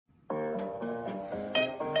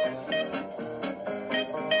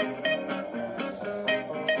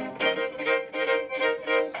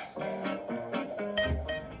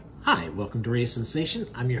Welcome to Radio Sensation.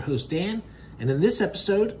 I'm your host, Dan, and in this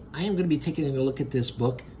episode, I am going to be taking a look at this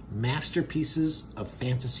book, Masterpieces of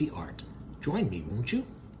Fantasy Art. Join me, won't you?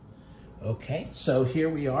 Okay, so here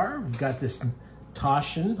we are. We've got this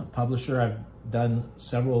Taschen, a publisher I've done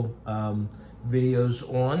several videos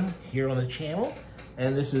on here on the channel,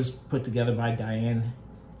 and this is put together by Diane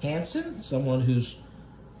Hansen, someone who's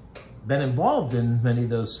been involved in many of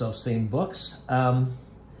those self-same books.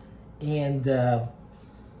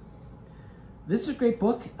 This is a great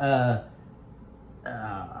book.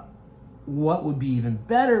 What would be even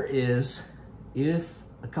better is if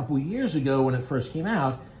a couple years ago when it first came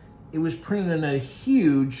out, it was printed in a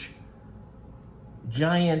huge,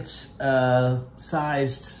 giant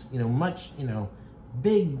sized,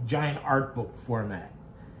 big giant art book format.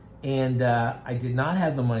 And I did not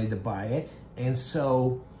have the money to buy it. And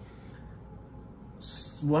so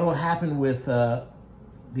what will happen with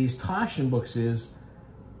these Taschen books is,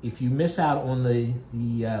 if you miss out on the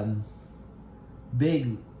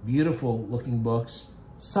big, beautiful looking books,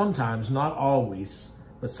 sometimes, not always,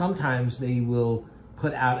 but sometimes they will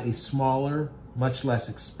put out a smaller, much less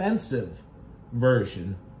expensive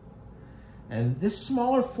version. And this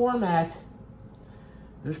smaller format,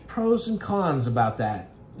 there's pros and cons about that.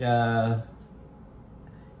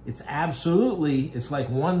 It's like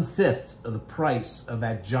 1/5 of the price of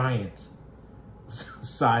that giant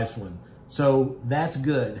size one. So that's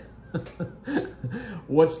good.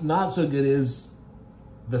 What's not so good is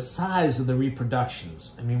the size of the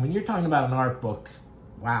reproductions. I mean, when you're talking about an art book,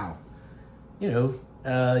 wow,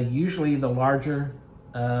 usually the larger,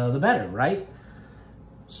 the better, right?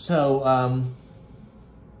 So,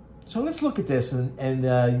 so let's look at this,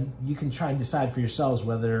 and you can try and decide for yourselves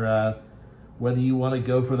whether you want to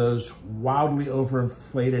go for those wildly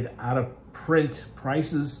overinflated, out of print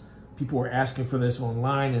prices. People were asking for this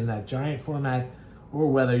online in that giant format, or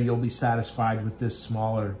whether you'll be satisfied with this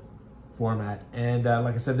smaller format. And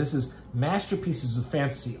like I said, this is Masterpieces of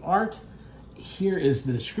Fantasy Art. Here is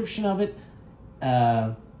the description of it.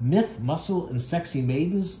 Myth, Muscle, and Sexy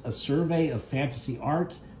Maidens, a survey of fantasy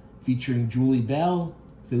art, featuring Julie Bell,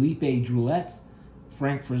 Philippe Druillet,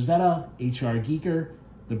 Frank Frazetta, H.R. Giger,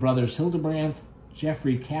 the Brothers Hildrandt,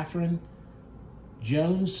 Jeffrey Catherine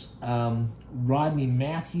Jones, Rodney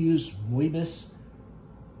Matthews, Moebius,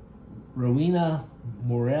 Rowena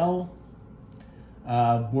Morel,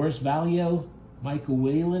 Boris Vallejo, Michael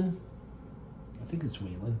Whalen. I think it's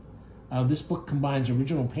Whalen. This book combines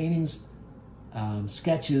original paintings,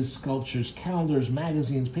 sketches, sculptures, calendars,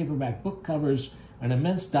 magazines, paperback book covers, an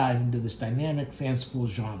immense dive into this dynamic, fanciful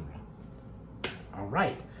genre. All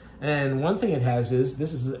right. And one thing it has is,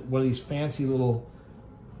 this is one of these fancy little,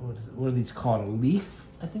 what are these called? A leaf,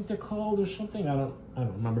 I think they're called, or something. I don't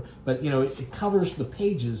remember. But it covers the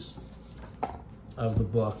pages of the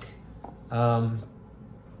book.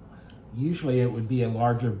 Usually it would be a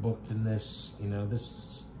larger book than this.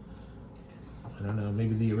 This, I don't know,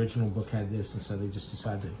 maybe the original book had this, and so they just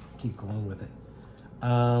decided to keep going with it.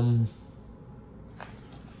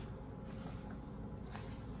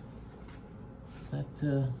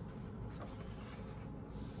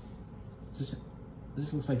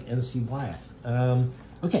 This looks like N.C. Wyeth.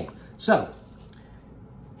 Okay, so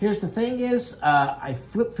here's the thing is, I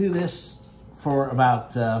flipped through this for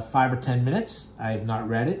about 5 or 10 minutes. I have not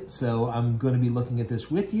read it, so I'm going to be looking at this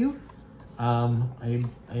with you. I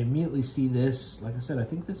immediately see this. Like I said, I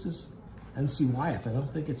think this is N.C. Wyeth. I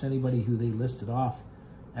don't think it's anybody who they listed off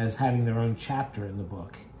as having their own chapter in the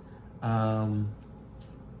book. And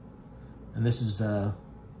this is, that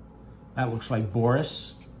looks like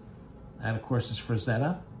Boris. And of course, it's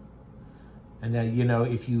Frazetta. And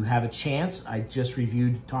if you have a chance, I just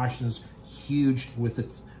reviewed Taschen's huge with the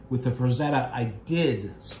Frazetta. I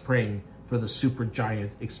did spring for the super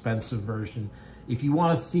giant expensive version. If you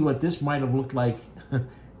want to see what this might have looked like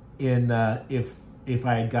in if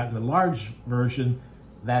I had gotten the large version,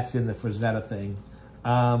 that's in the Frazetta thing.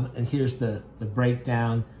 And here's the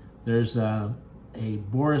breakdown. There's a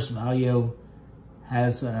Boris Vallejo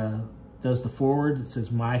does the forward. It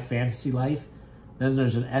says My Fantasy Life. Then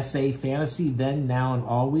there's an essay, Fantasy, Then, Now, and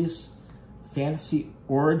Always. Fantasy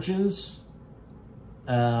Origins,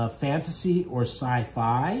 Fantasy or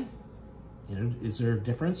Sci-Fi. Is there a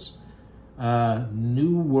difference?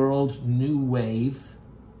 New World, New Wave.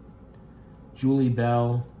 Julie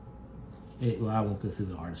Bell. Well, I won't go through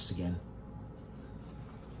the artists again.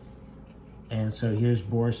 And so here's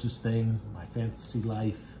Boris's thing, My Fantasy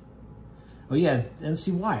Life. Oh yeah,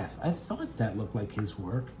 N.C. Wyeth. I thought that looked like his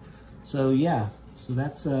work. So yeah, so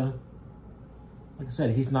that's like I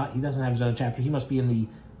said, he doesn't have his own chapter. He must be in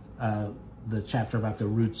the chapter about the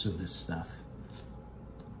roots of this stuff.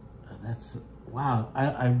 that's, wow,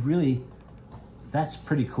 I really, that's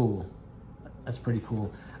pretty cool. That's pretty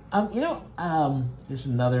cool. Here's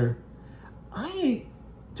another,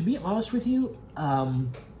 to be honest with you,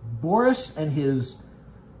 Boris and his,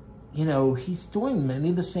 he's doing many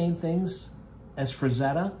of the same things as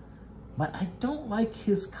Frazetta, but I don't like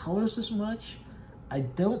his colors as much. I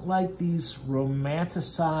don't like these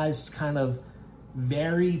romanticized, kind of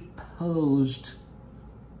very posed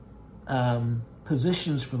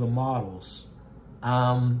positions for the models.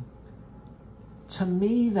 To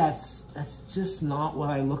me, that's just not what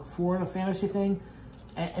I look for in a fantasy thing.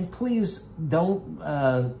 And please don't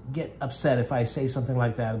get upset if I say something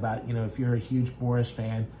like that about, if you're a huge Boris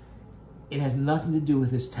fan. It has nothing to do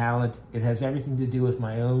with his talent. It has everything to do with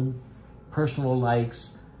my own personal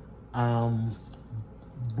likes.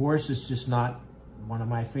 Boris is just not one of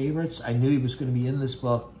my favorites. I knew he was going to be in this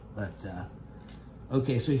book, but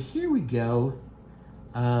okay, so here we go.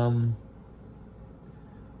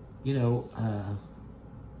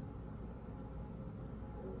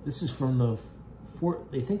 This is from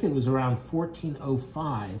they think it was around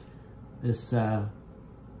 1405, this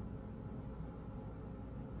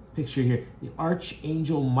picture here. The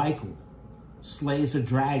Archangel Michael slays a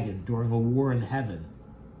dragon during a war in heaven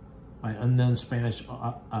by unknown Spanish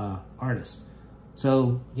artist.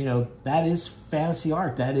 So, that is fantasy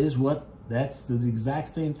art. That's the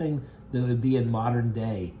exact same thing that would be in modern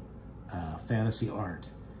day fantasy art.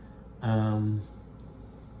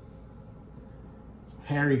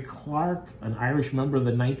 Harry Clark, an Irish member of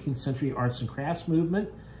the 19th century arts and crafts movement.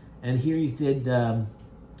 And here he did,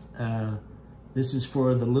 this is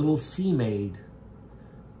for The Little Sea Maid,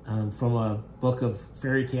 from a book of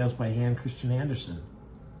fairy tales by Hans Christian Andersen.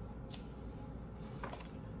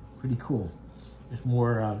 Pretty cool. There's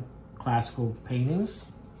more classical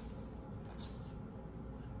paintings.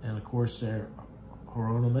 And of course, there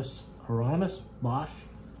Hieronymus Bosch.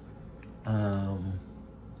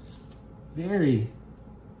 Very,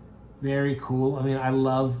 very cool. I mean, I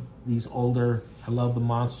love these older, I love the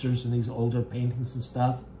monsters in these older paintings and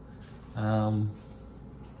stuff.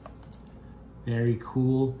 Very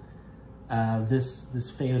cool.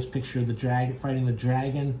 This famous picture of the dragon, fighting the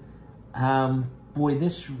dragon. Boy,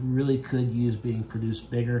 this really could use being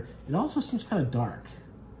produced bigger. It also seems kind of dark.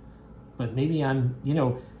 But maybe I'm,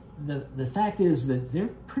 the fact is that they're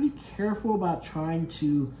pretty careful about trying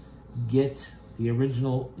to get the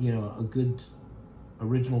original, a good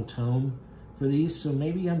original tone for these. So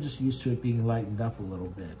maybe I'm just used to it being lightened up a little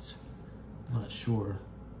bit. Not sure.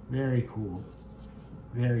 Very cool.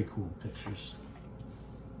 Very cool pictures.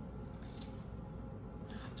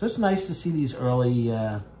 So it's nice to see these early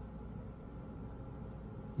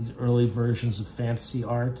versions of fantasy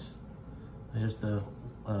art. There's the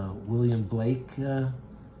William Blake.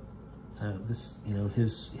 This,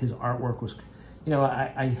 his artwork was,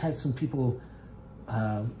 I had some people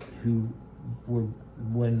who were,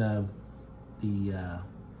 when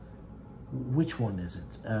which one is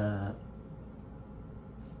it? The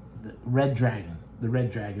Red Dragon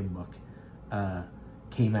book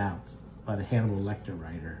came out by the Hannibal Lecter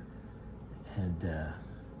writer, and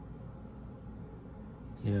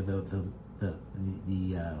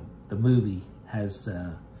the movie has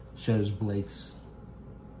shows Blake's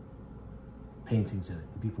paintings in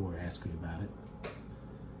it. People were asking about it.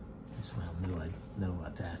 So I know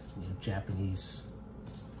about that. Japanese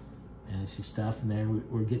fantasy stuff, and there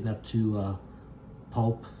we're getting up to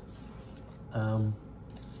pulp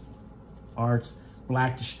art.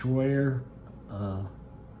 Black Destroyer.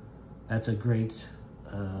 That's a great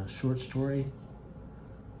short story.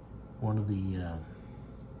 One of the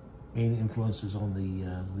main influences on the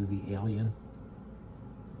movie Alien.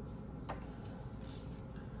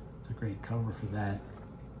 It's a great cover for that.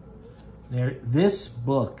 This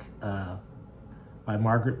book by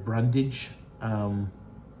Margaret Brundage,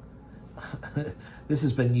 this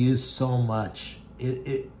has been used so much.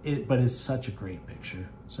 But it's such a great picture.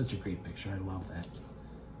 Such a great picture. I love that.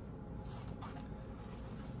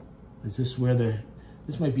 Is this where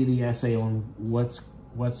this might be the essay on what's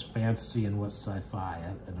fantasy and what's sci-fi?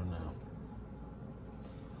 I don't know.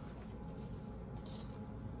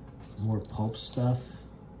 More pulp stuff.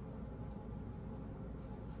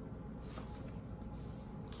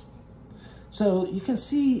 So you can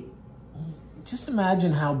see, just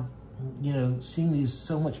imagine how, seeing these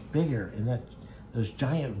so much bigger in those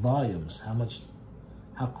giant volumes,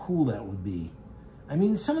 how cool that would be. I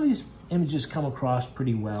mean, some of these images come across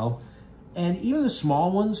pretty well, and even the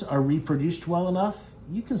small ones are reproduced well enough.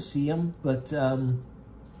 You can see them, but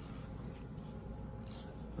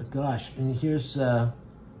gosh, and here's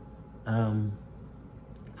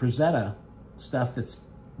Frazetta stuff that's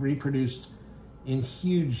reproduced in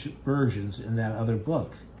huge versions in that other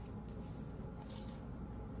book.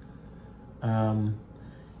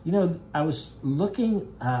 You know, I was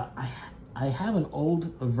looking, I have an old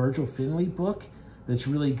Virgil Finlay book that's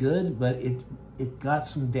really good, but it got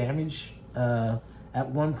some damage at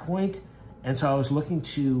one point, and so I was looking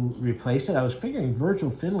to replace it. I was figuring Virgil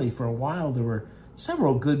Finlay, for a while there were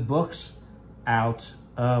several good books out.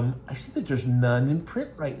 I see that there's none in print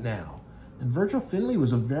right now, and Virgil Finlay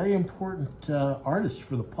was a very important artist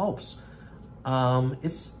for the pulps.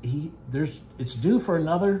 It's due for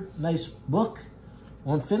another nice book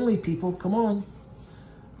on Finlay, people. Come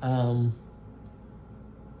on.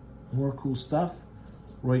 More cool stuff.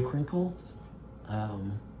 Roy Crinkle.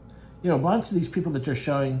 You know, a bunch of these people that they're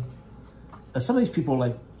showing, some of these people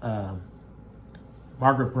like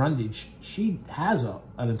Margaret Brundage, she has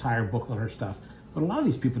an entire book on her stuff, but a lot of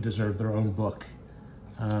these people deserve their own book.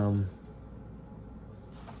 Or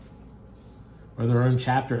their own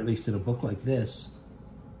chapter, at least in a book like this.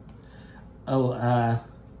 Oh,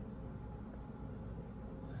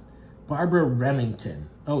 Barbara Remington.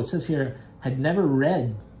 Oh, it says here, had never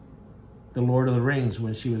read The Lord of the Rings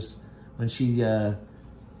when she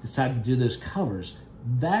decided to do those covers.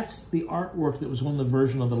 That's the artwork that was on the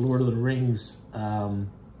version of The Lord of the Rings that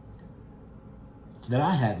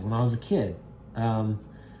I had when I was a kid. When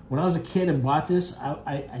I was a kid and bought this,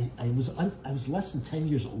 I was less than 10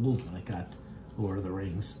 years old when I got Lord of the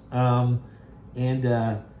Rings. There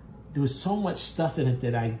was so much stuff in it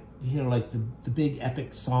that you know, like the big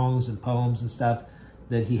epic songs and poems and stuff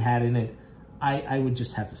that he had in it, I would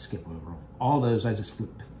just have to skip over them. All those, I just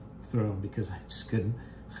flipped through them because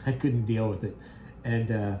I couldn't deal with it. And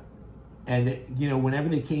you know, whenever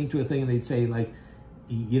they came to a thing and they'd say, like,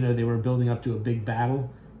 you know, they were building up to a big battle,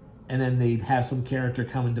 and then they'd have some character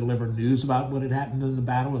come and deliver news about what had happened in the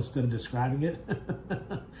battle instead of describing it.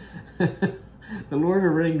 The Lord of the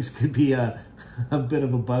Rings could be a bit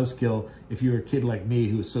of a buzzkill if you were a kid like me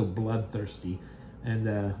who was so bloodthirsty and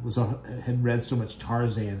had read so much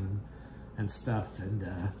Tarzan and stuff, and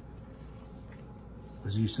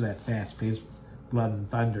was used to that fast-paced blood and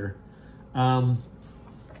thunder. Some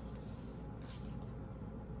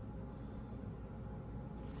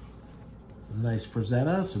nice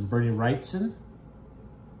Frazetta, some Bernie Wrightson,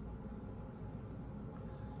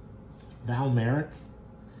 Val Merrick.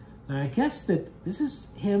 Now I guess that this is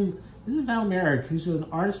him. This is Val Merrick, who's an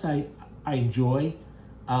artist I enjoy.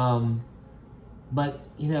 But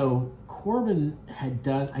you know, Corbin had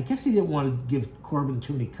done. I guess he didn't want to give Corbin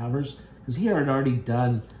too many covers because he had already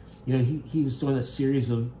done. You know, he was doing a series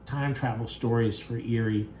of time travel stories for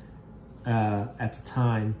Erie at the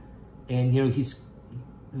time, and you know,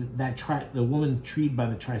 the woman treed by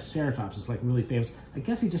the Triceratops is like really famous. I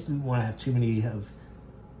guess he just didn't want to have too many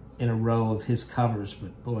in a row of his covers,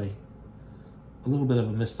 but boy, a little bit of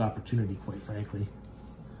a missed opportunity, quite frankly.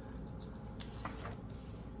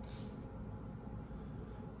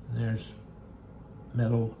 And there's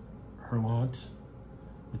Metal Hurlant,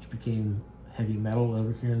 which became heavy metal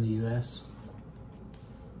over here in the U.S.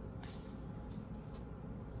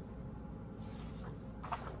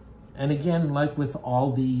 And again, like with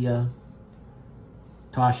all the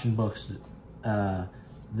Taschen books,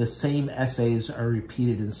 the same essays are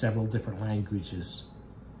repeated in several different languages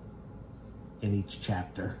in each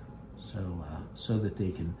chapter, so that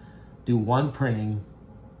they can do one printing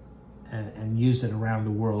and use it around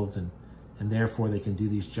the world, and therefore they can do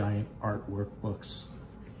these giant artwork books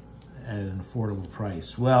at an affordable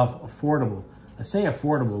price. Well, affordable. I say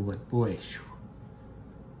affordable, but boy,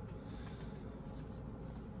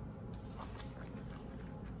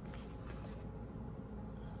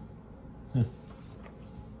 whew.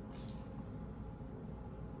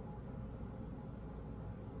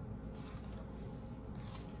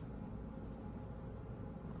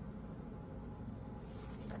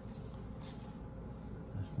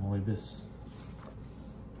 Moebius.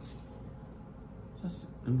 Just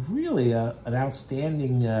really an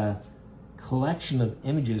outstanding collection of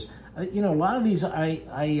images. You know, a lot of these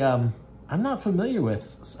I'm not familiar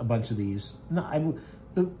with. A bunch of these. No,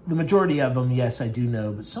 the majority of them, yes, I do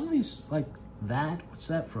know. But some of these, like that. What's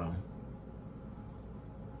that from?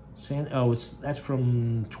 That's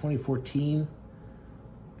from 2014.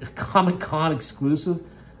 A Comic-Con exclusive.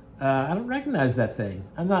 I don't recognize that thing.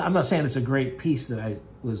 I'm not saying it's a great piece that I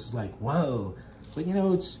was like, whoa, but you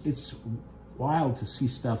know, it's wild to see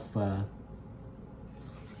stuff I'm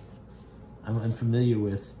unfamiliar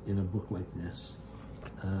with in a book like this.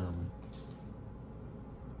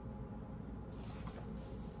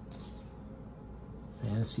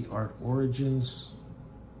 Fantasy Art Origins,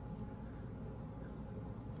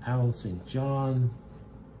 Alan St. John,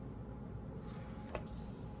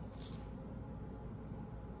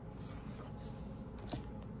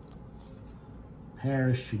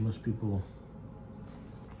 Paris, who most people...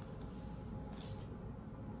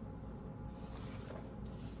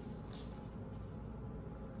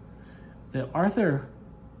 The Arthur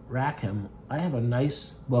Rackham, I have a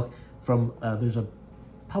nice book from, there's a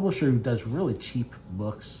publisher who does really cheap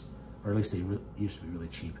books, or at least they used to be really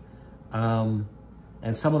cheap. And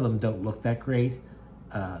some of them don't look that great.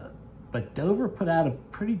 But Dover put out a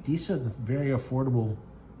pretty decent, very affordable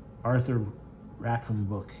Arthur Rackham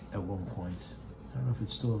book at one point. I don't know if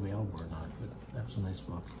it's still available or not, but that was a nice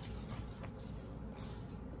book.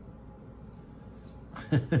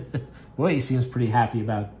 Boy, he seems pretty happy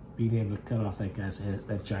about being able to cut off that guy's head,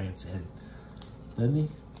 that giant's head, doesn't he?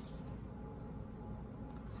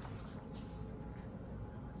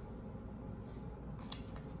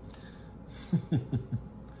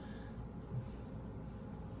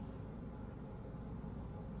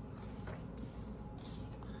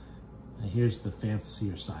 And here's the fantasy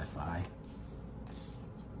or sci-fi.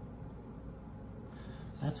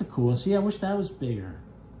 That's a cool one. See, I wish that was bigger.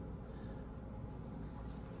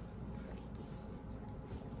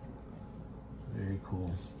 Very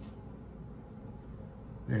cool.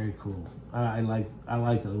 Very cool. I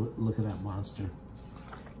like the look of that monster.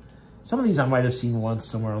 Some of these I might have seen once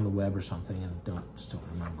somewhere on the web or something and just don't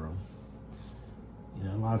remember them. You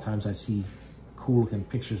know, a lot of times I see cool looking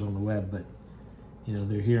pictures on the web, but you know,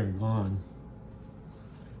 they're here and gone.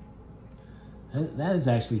 That is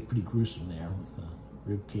actually pretty gruesome there with the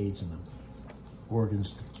rib cage and the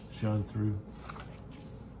organs showing through.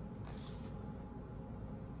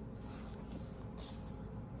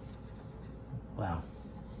 Wow.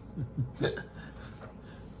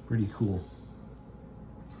 Pretty cool.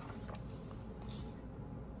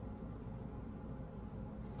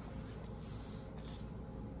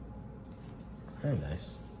 Very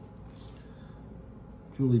nice.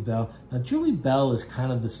 Julie Bell. Now, Julie Bell is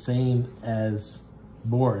kind of the same as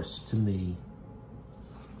Boris to me.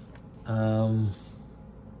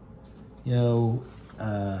 You know,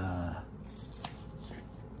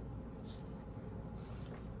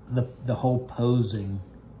 the whole posing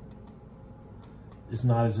is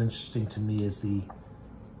not as interesting to me as the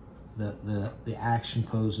action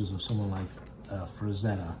poses of someone like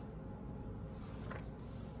Frazetta.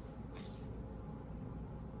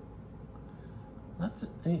 Not to,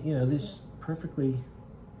 you know, these perfectly,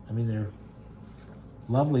 I mean, they're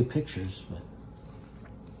lovely pictures, but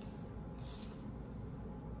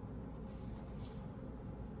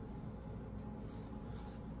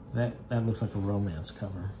that looks like a romance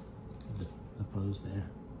cover, the pose there.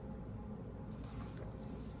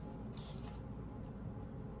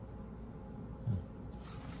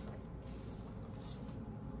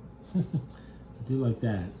 I do like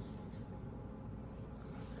that.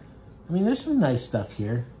 I mean, there's some nice stuff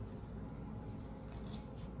here.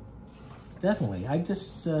 Definitely. I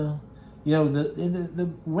just, you know, the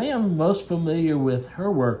way I'm most familiar with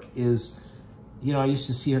her work is, you know, I used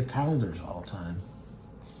to see her calendars all the time.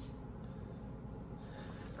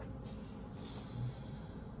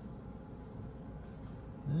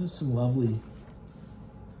 There's some lovely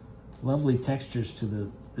textures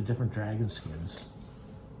to the different dragon skins.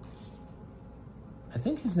 I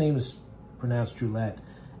think his name is pronounced Druillet.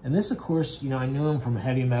 And this, of course, you know, I knew him from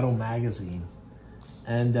Heavy Metal magazine.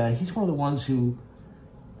 And he's one of the ones who,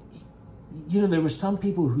 you know, there were some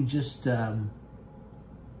people who just, I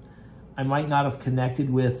might not have connected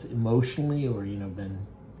with emotionally or, you know,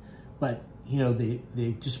 but, you know,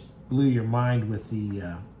 they just blew your mind with the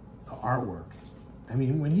artwork. I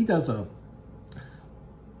mean, when he does a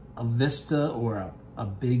vista or a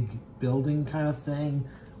big building kind of thing,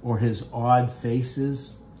 or his odd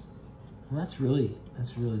faces, well,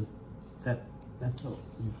 that's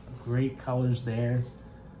great colors there.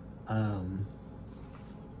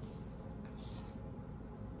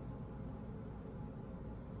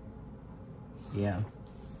 Yeah,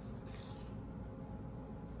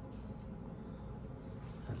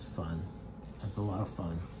 that's fun. That's a lot of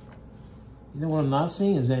fun. You know what I'm not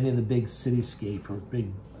seeing is any of the big cityscape or big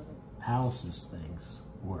palaces things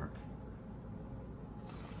work,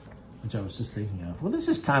 which I was just thinking of. Well, this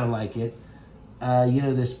is kind of like it. You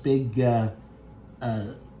know, this big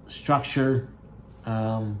structure.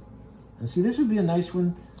 And see, this would be a nice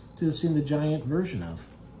one to have seen the giant version of.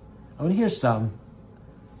 I mean, here's some.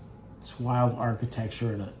 It's wild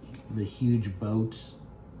architecture and the huge boat.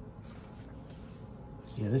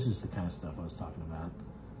 Yeah, this is the kind of stuff I was talking about.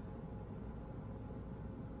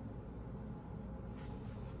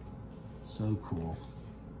 So cool.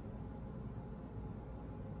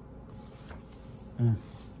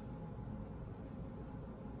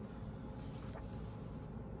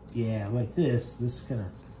 Yeah, like this kind of,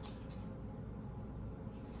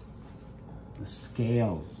 the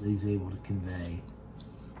scale that he's able to convey.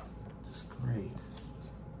 Just great.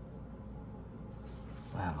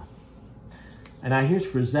 Wow. And now here's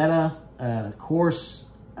Frazetta. Of course,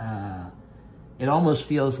 it almost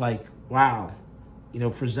feels like, wow, you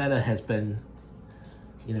know, Frazetta has been,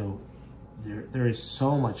 you know, there is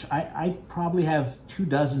so much. I probably have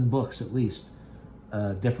 24 books at least,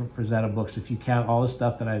 different Frazetta books, if you count all the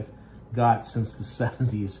stuff that I've got since the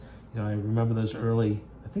 70s. You know, I remember those early,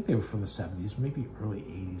 I think they were from the 70s, maybe early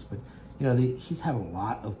 80s, but, you know, he's had a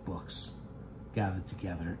lot of books gathered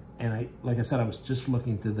together. And like I said, I was just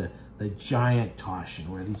looking through the giant Taschen,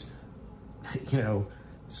 where these, you know,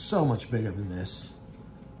 so much bigger than this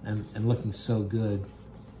and looking so good.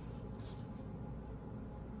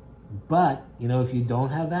 But, you know, if you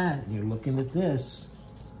don't have that and you're looking at this,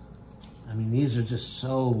 I mean, these are just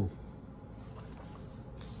so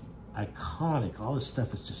iconic. All this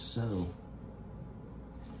stuff is just so...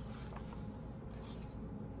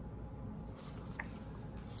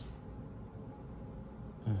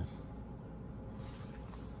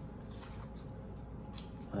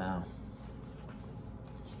 Wow.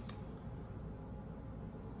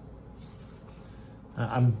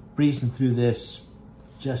 I'm breezing through this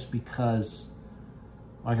just because,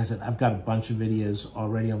 like I said, I've got a bunch of videos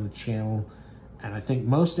already on the channel, and I think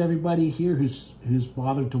most everybody here who's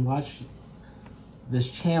bothered to watch this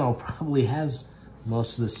channel probably has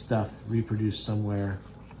most of this stuff reproduced somewhere.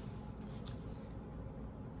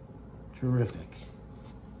 Terrific.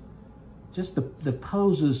 Just the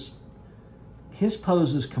poses, his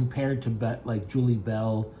poses compared to like Julie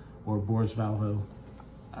Bell or Boris Vallejo.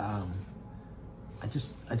 I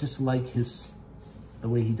just like the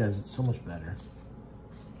way he does it so much better.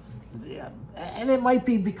 Yeah, and it might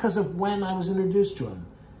be because of when I was introduced to him.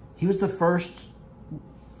 He was the first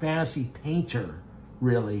fantasy painter,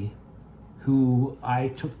 really, who I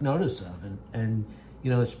took notice of, and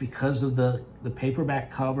you know, it's because of the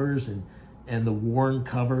paperback covers and the worn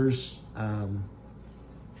covers.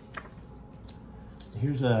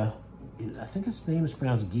 Here's I think his name is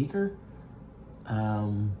pronounced Geeker.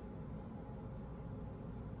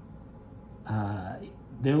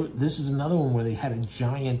 This is another one where they had a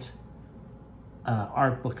giant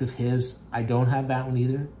art book of his. I don't have that one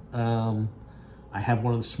either. I have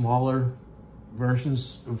one of the smaller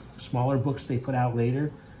versions of smaller books they put out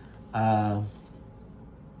later.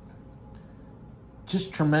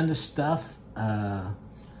 Just tremendous stuff.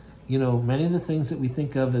 You know, many of the things that we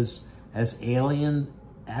think of as alien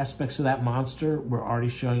aspects of that monster were already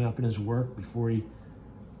showing up in his work before he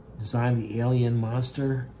designed the alien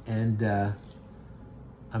monster. And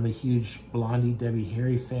I'm a huge Blondie Debbie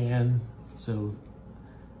Harry fan, so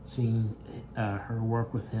seeing her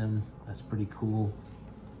work with him, that's pretty cool.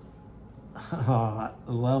 Oh, I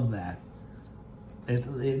love that.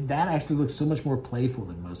 That actually looks so much more playful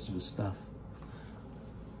than most of his stuff.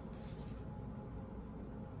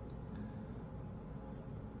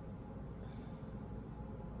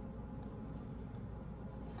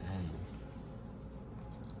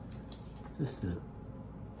 Just to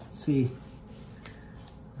see,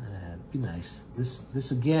 be nice. This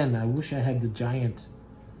again, I wish I had the giant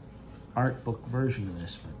art book version of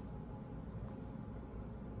this, but,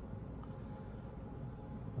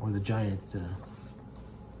 or the giant, man.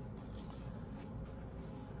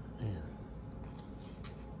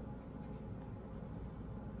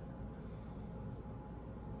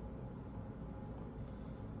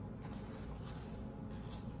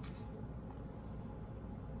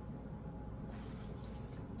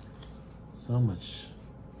 So much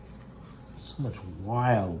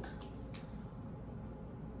wild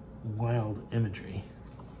imagery.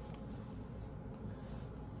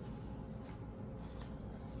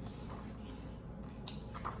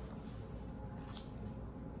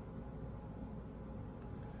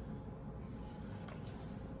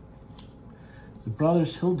 The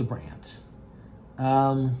Brothers Hildrandt.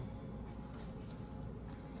 You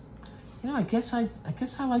know, I guess I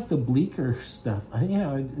like the bleaker stuff. You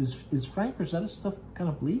know, is Frank Frazetta stuff kind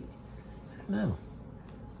of bleak? I don't know.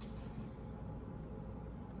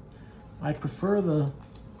 I prefer the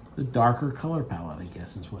darker color palette, I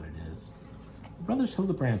guess is what it is. The Brothers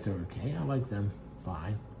Hildrandt are okay. I like them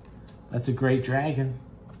fine. That's a great dragon.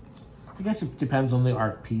 I guess it depends on the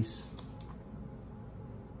art piece.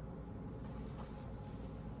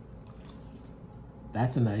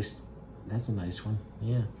 That's a nice one.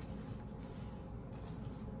 Yeah.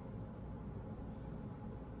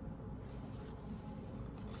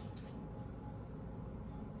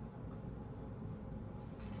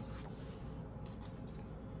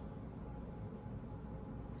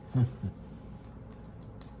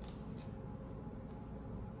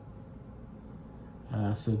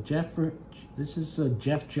 So this is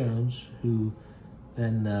Jeff Jones, who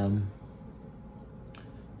then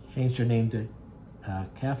changed her name to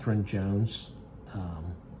Catherine Jones.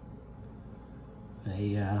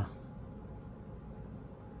 They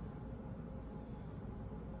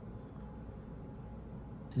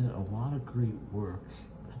did a lot of great work.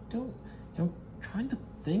 I'm trying to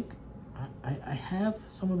think. I have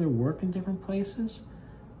some of their work in different places.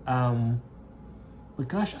 But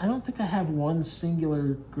gosh, I don't think I have one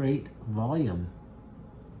singular great volume.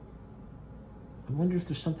 I wonder if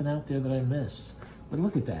there's something out there that I missed. But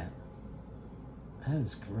look at that. That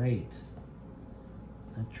is great.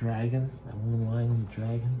 That dragon, that woman lying on the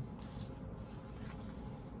dragon.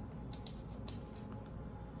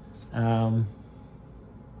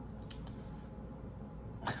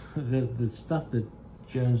 The stuff that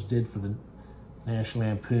Jones did for the National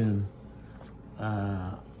Lampoon,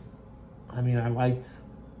 I mean, I liked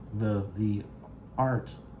the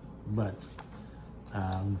art, but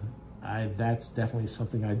that's definitely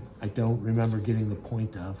something I don't remember getting the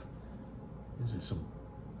point of. These are some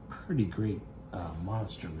pretty great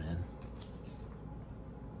monster men.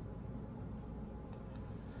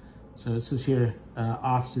 So this is here,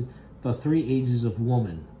 opposite the 3 ages of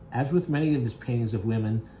woman. As with many of his paintings of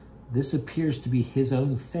women, this appears to be his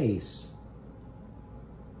own face.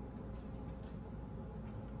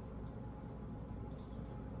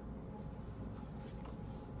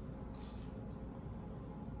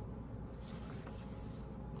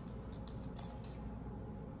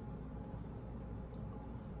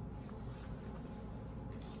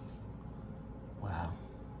 Wow.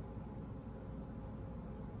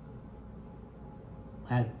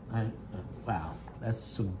 Wow, that's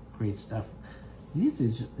some great stuff.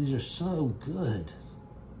 These are so good.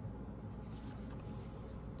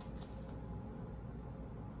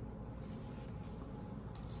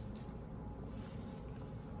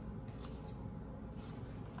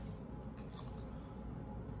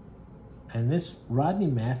 And this Rodney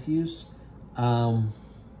Matthews, I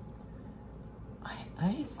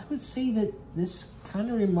would say that this kind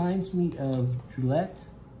of reminds me of Druillet.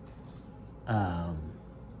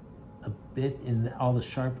 A bit in all the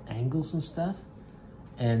sharp angles and stuff,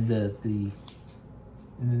 and the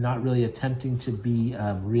not really attempting to be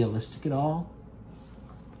realistic at all.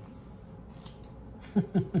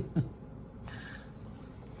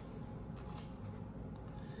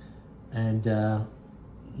 And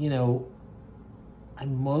you know, I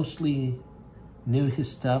mostly knew his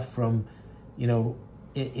stuff from, you know,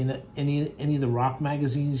 in any of the rock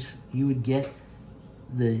magazines you would get,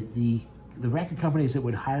 the record companies that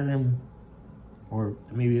would hire him, or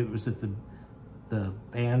maybe it was at the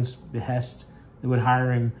band's behest, that would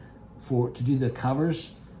hire him to do the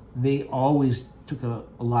covers. They always took a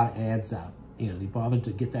lot of ads out. You know, they bothered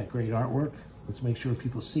to get that great artwork. Let's make sure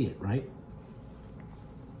people see it, right?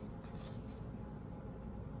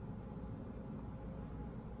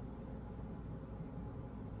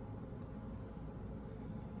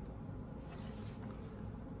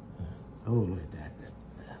 Oh, look at that.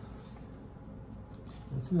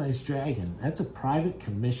 That's a nice dragon. That's a private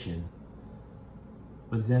commission.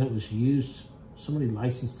 But then it was used, somebody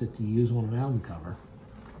licensed it to use on an album cover.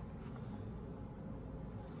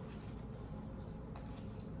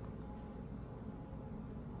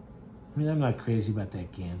 I mean, I'm not crazy about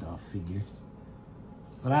that Gandalf figure.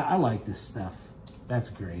 But I like this stuff. That's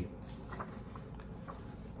great.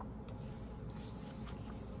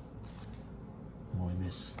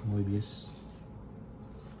 Moebius.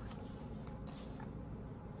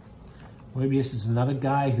 Moebius is another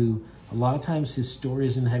guy who, a lot of times his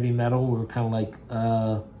stories in heavy metal were kind of like,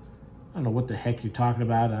 I don't know what the heck you're talking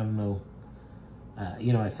about. I don't know.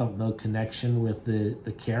 You know, I felt no connection with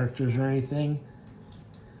the characters or anything.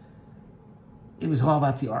 It was all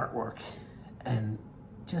about the artwork and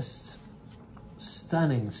just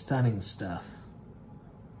stunning, stunning stuff.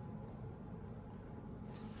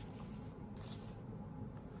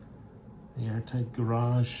 The Airtight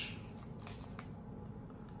Garage.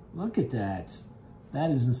 Look at that. That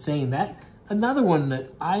is insane. That another one that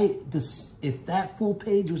if that full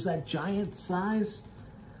page was that giant size,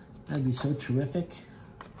 that'd be so terrific.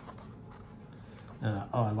 Oh,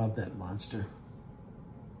 I love that monster.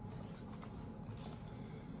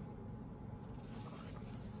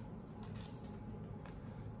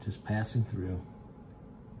 Just passing through.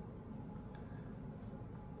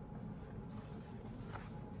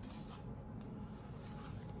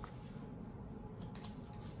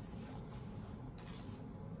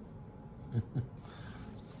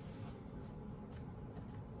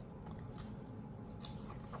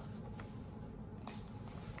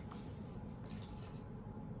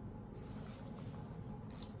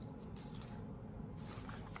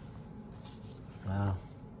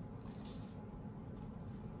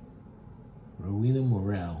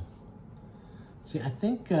 See, I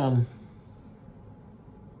think, you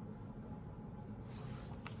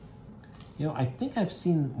know, I think I've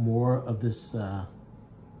seen more of this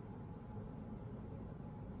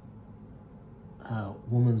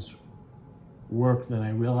woman's work than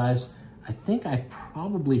I realized. I think I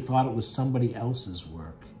probably thought it was somebody else's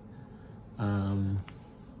work. I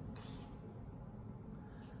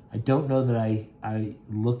don't know that I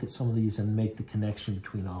look at some of these and make the connection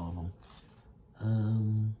between all of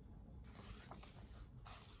them.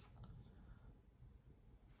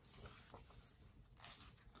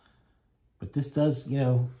 But this does, you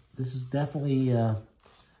know, this is definitely a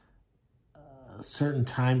certain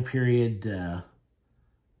time period.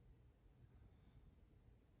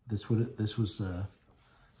 This was a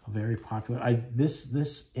very popular.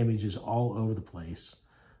 This image is all over the place.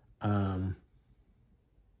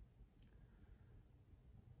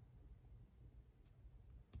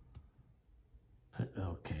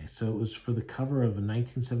 Okay, so it was for the cover of a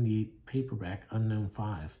 1978 paperback, Unknown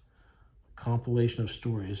 5, a compilation of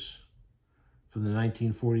stories from the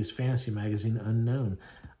 1940s fantasy magazine Unknown.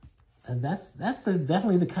 And that's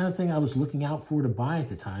definitely the kind of thing I was looking out for to buy at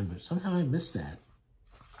the time, but somehow I missed that.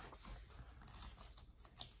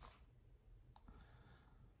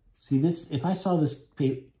 See, this, if I saw this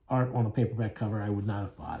art on a paperback cover, I would not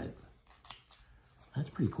have bought it. That's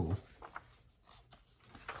pretty cool.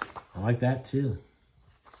 I like that too.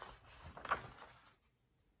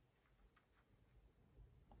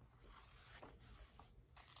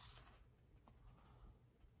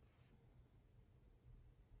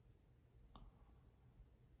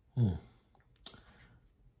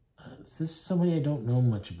 This is somebody I don't know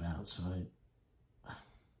much about, so I'm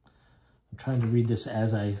trying to read this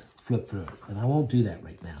as I flip through it, and I won't do that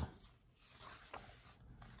right now.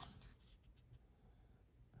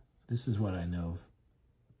 This is what I know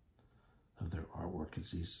of their artwork,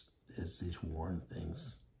 is these worn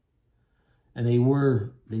things. And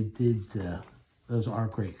those are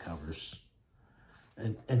great covers.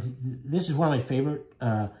 And this is one of my favorite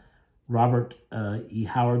Robert E.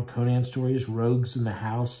 Howard Conan stories, Rogues in the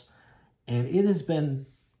House. And it has been,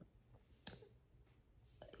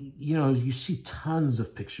 you know, you see tons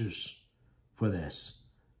of pictures for this,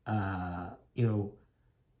 you know,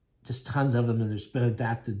 just tons of them. And there's been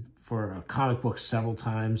adapted for a comic book several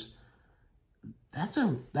times. That's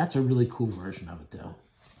a really cool version of it, though.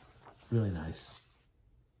 Really nice.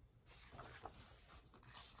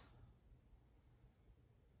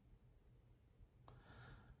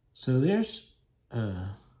 So there's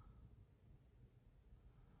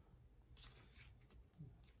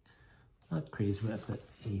not crazy about that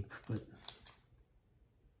ape, but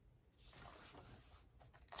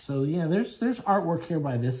so yeah, there's artwork here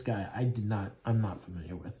by this guy. I'm not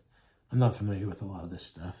familiar with. I'm not familiar with a lot of this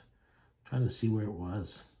stuff. I'm trying to see where it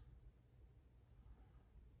was.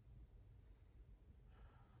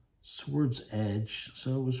 Sword's Edge.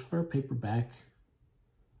 So it was for a paperback.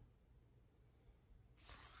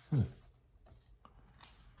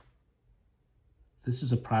 This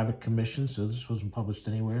is a private commission, so this wasn't published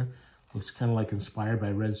anywhere. Looks kind of like inspired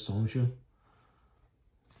by Red Sonja.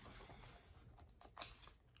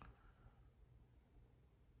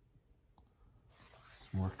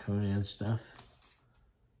 Some more Conan stuff.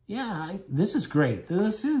 Yeah, this is great.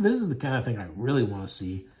 This is the kind of thing I really want to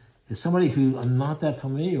see. Is somebody who I'm not that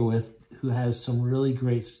familiar with, who has some really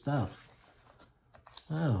great stuff.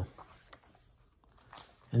 Oh.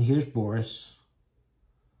 And here's Boris.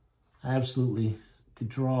 I absolutely could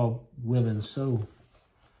draw women so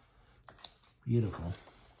beautiful.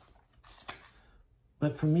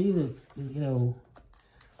 But for me, that, you know,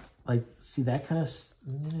 like, see that kind of,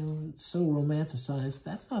 you know, it's so romanticized.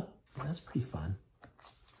 That's pretty fun.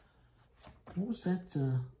 What was that? I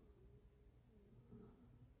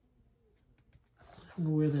don't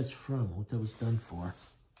know where that's from, what that was done for.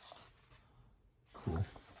 Cool.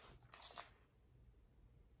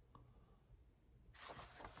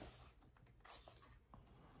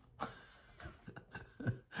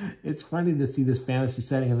 It's funny to see this fantasy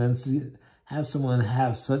setting and then have someone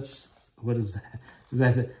have such, what is that? Is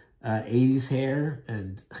that 80s hair?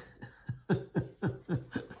 And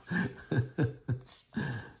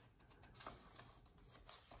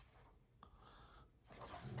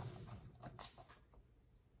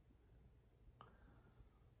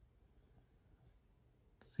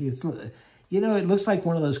see, it's, you know, it looks like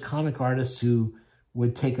one of those comic artists who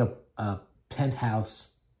would take a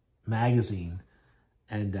Penthouse magazine.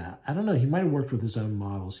 And I don't know, he might have worked with his own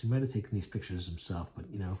models. He might have taken these pictures himself, but,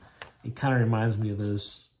 you know, it kind of reminds me of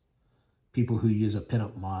those people who use a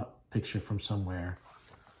pinup picture from somewhere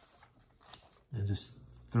and just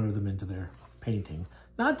throw them into their painting.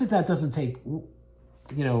 Not that that doesn't take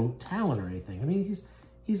you know, talent or anything. I mean,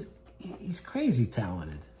 he's crazy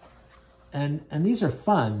talented, and these are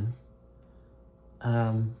fun.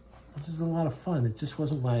 This is a lot of fun. It just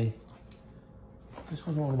wasn't one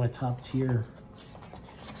of my top tier.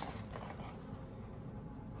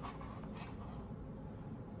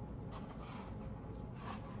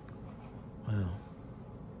 Wow.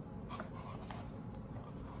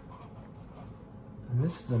 And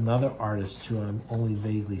this is another artist who I'm only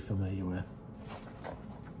vaguely familiar with.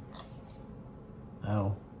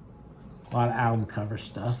 Oh, a lot of album cover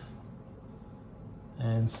stuff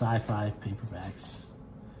and sci-fi paperbacks.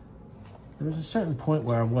 There was a certain point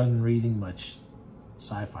where I wasn't reading much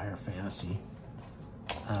sci-fi or fantasy.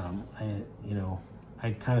 I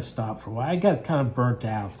kind of stopped for a while. I got kind of burnt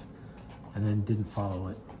out and then didn't follow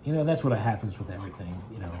it. You know, that's what happens with everything,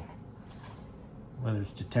 you know, whether it's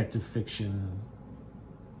detective fiction,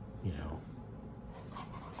 you know,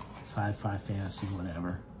 sci-fi, fantasy,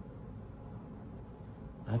 whatever.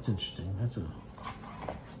 That's interesting. That's a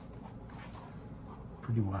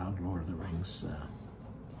pretty wild Lord of the Rings.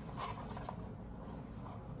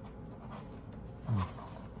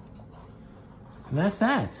 And that's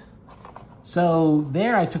that. So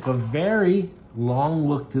there I took a very long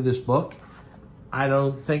look through this book. I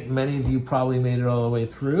don't think many of you probably made it all the way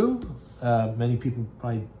through. Many people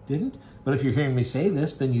probably didn't. But if you're hearing me say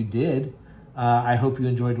this, then you did. I hope you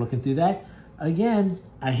enjoyed looking through that. Again,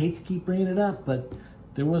 I hate to keep bringing it up, but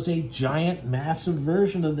there was a giant, massive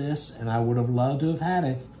version of this, and I would have loved to have had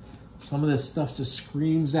it. Some of this stuff just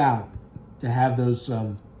screams out to have those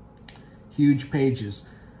huge pages.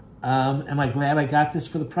 Am I glad I got this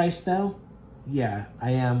for the price, though? Yeah,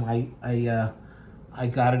 I am. I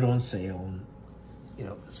got it on sale. And, you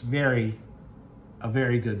know, it's a very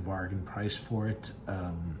good bargain price for it.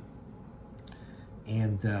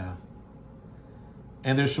 And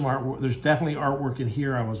there's some artwork. There's definitely artwork in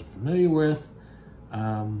here I wasn't familiar with.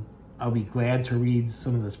 I'll be glad to read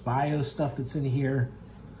some of this bio stuff that's in here.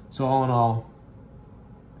 So all in all,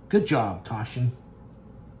 good job, Toshin.